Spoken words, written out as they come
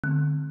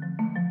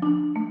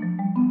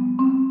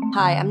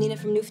Hi, I'm Nina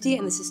from Nufti,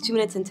 and this is 2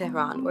 Minutes in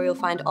Tehran, where you'll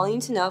find all you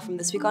need to know from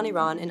this week on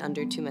Iran in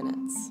under 2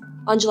 minutes.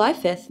 On July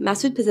 5th,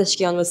 Masoud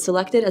Pezeshkian was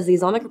selected as the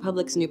Islamic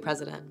Republic's new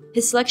president.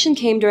 His selection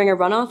came during a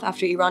runoff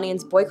after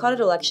Iranians boycotted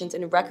elections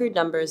in record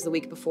numbers the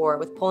week before,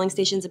 with polling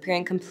stations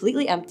appearing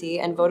completely empty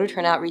and voter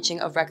turnout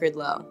reaching a record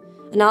low.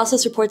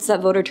 Analysis reports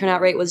that voter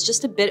turnout rate was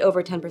just a bit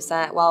over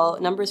 10%, while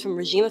numbers from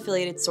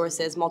regime-affiliated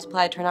sources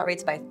multiplied turnout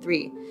rates by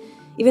 3.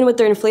 Even with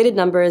their inflated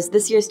numbers,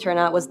 this year's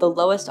turnout was the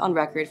lowest on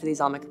record for the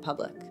Islamic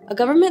Republic. A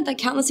government that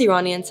countless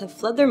Iranians have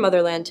fled their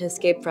motherland to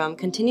escape from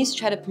continues to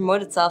try to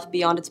promote itself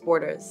beyond its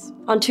borders.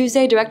 On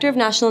Tuesday, Director of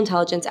National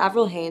Intelligence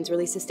Avril Haines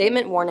released a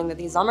statement warning that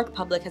the Islamic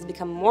Republic has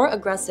become more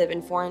aggressive in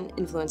foreign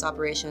influence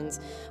operations,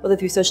 whether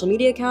through social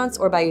media accounts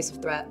or by use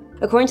of threat.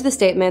 According to the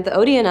statement, the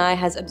ODNI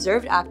has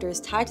observed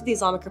actors tied to the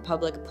Islamic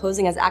Republic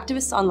posing as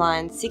activists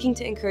online, seeking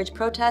to encourage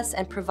protests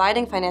and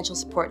providing financial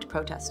support to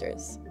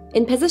protesters.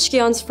 In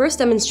Pezeshkian's first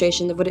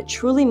demonstration of what it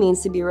truly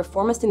means to be a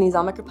reformist in the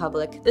Islamic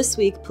Republic, this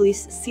week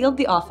police sealed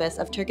the office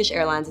of Turkish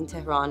Airlines in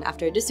Tehran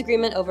after a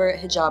disagreement over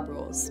hijab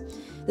rules.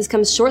 This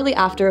comes shortly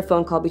after a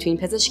phone call between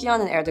Pezeshkian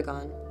and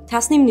Erdogan.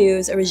 Tasnim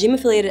News, a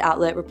regime-affiliated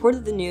outlet,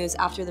 reported the news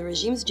after the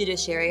regime's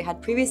judiciary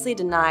had previously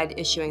denied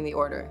issuing the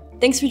order.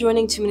 Thanks for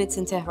joining 2 Minutes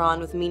in Tehran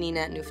with me,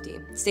 Nina at Nufti.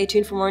 Stay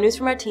tuned for more news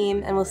from our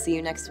team, and we'll see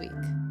you next week.